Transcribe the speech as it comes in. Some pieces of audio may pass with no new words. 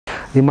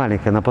И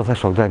маленькая на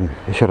пасашок. Дай мне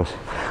еще раз.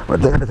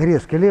 Вот это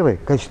резкий левый,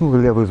 качнул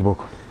левый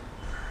сбоку.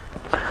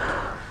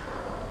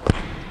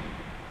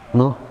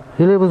 Ну,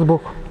 и левый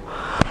сбоку.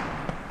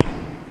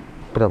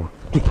 Прямо.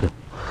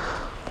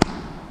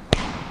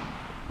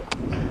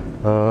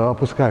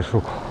 Опускаешь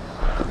руку.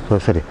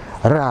 Смотри.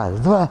 Раз,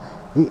 два.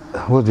 И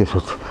вот здесь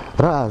вот.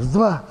 Раз,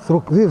 два. С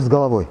рук вверх, с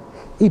головой.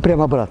 И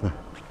прямо обратно.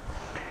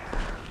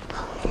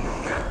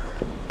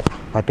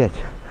 Опять.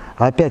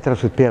 Опять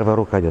Рашид, первая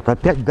рука идет.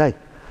 Опять дай.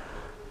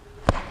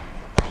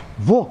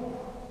 Во!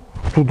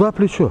 Туда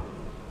плечо.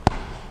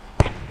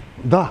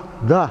 Да,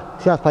 да.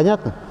 Сейчас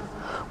понятно?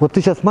 Вот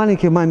ты сейчас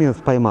маленький момент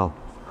поймал.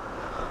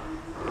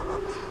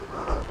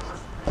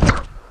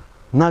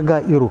 Нога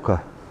и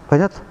рука.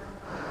 Понятно?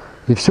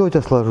 И все у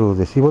тебя сложилось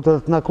здесь. И вот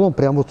этот наклон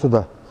прямо вот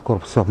сюда.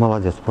 Корпус. Все,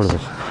 молодец,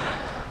 пользуйся.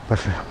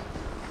 Пошли.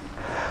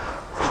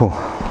 Фу.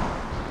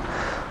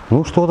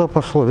 Ну что-то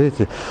пошло,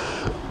 видите?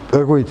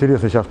 Какой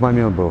интересный сейчас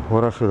момент был у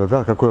Рашида,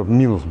 да? Какой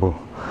минус был.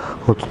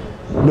 Вот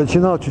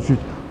начинал чуть-чуть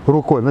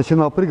рукой,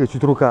 начинал прыгать,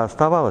 чуть рука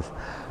оставалась,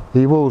 и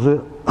его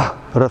уже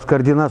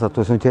раскоординация, то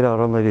есть он терял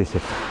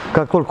равновесие.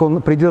 Как только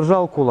он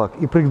придержал кулак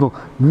и прыгнул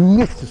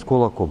вместе с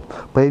кулаком,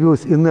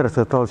 появилась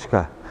инерция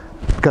толчка,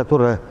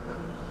 которая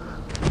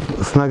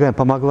с ногами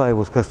помогла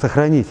его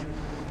сохранить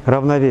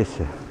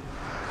равновесие.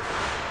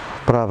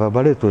 Правая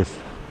болит, то есть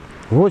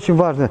очень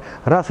важно,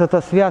 раз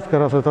это связка,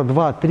 раз это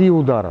 2-3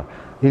 удара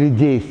или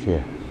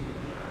действия.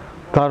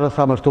 То же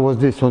самое, что вот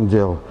здесь он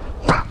делал.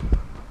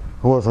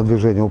 Вот за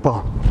движение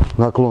упал,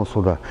 наклон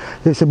сюда.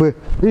 Если бы,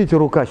 видите,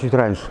 рука чуть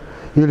раньше,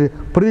 или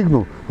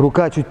прыгнул,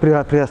 рука чуть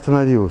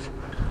приостановилась,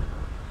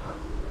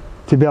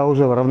 тебя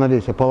уже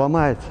равновесие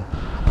поломается.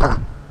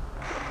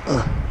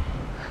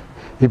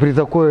 И при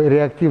такой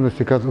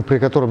реактивности, при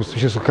котором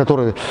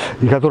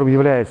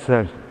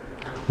является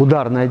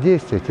ударное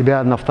действие,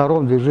 тебя на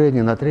втором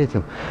движении, на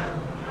третьем,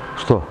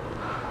 что?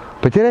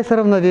 Потеряете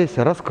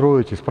равновесие,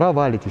 раскроетесь,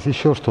 провалитесь,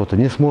 еще что-то,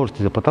 не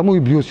сможете, потому и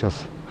бьют сейчас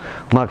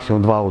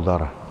максимум 2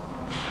 удара.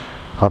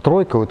 А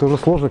тройка – это уже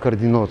сложно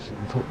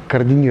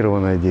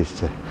координированное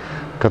действие,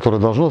 которое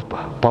должно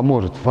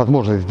поможет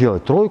возможность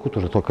сделать тройку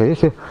тоже, только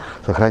если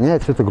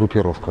сохраняется эта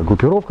группировка.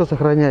 Группировка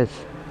сохраняется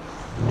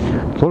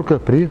только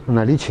при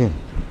наличии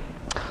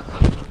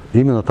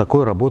именно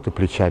такой работы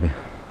плечами,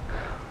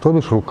 то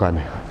бишь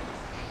руками.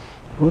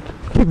 Вот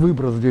и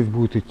выброс здесь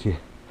будет идти.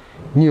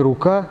 Не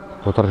рука,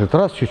 вот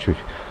раз чуть-чуть,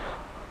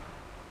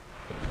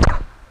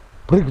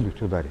 прыгнуть,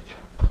 ударить.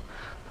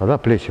 Тогда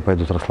плечи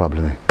пойдут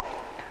расслабленные.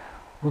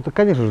 Ну, это,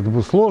 конечно же,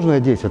 будет сложное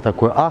действие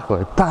такое,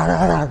 аховое,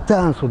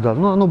 та-ра-ра-тан сюда,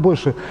 но оно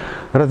больше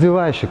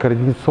развивающее,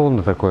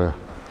 координационное такое,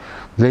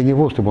 для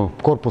него, чтобы он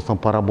корпусом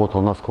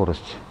поработал на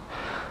скорости.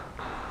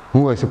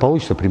 Ну, если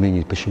получится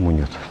применить, почему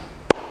нет?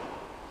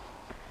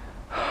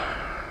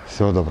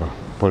 Всего доброго,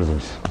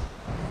 пользуемся.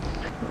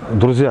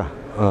 Друзья,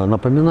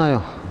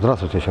 напоминаю,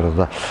 здравствуйте еще раз,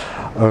 да,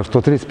 что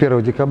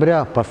 31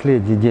 декабря,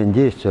 последний день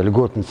действия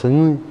льготной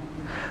цены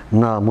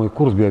на мой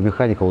курс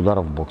биомеханика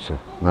ударов в боксе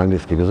на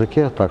английском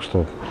языке, так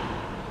что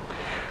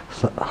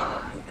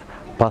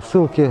по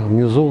ссылке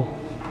внизу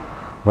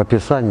в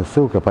описании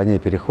ссылка, по ней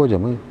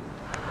переходим и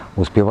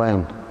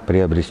успеваем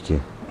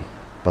приобрести,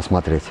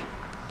 посмотреть.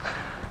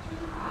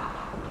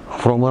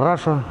 From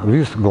Russia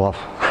with glove.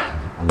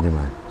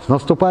 С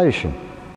наступающим!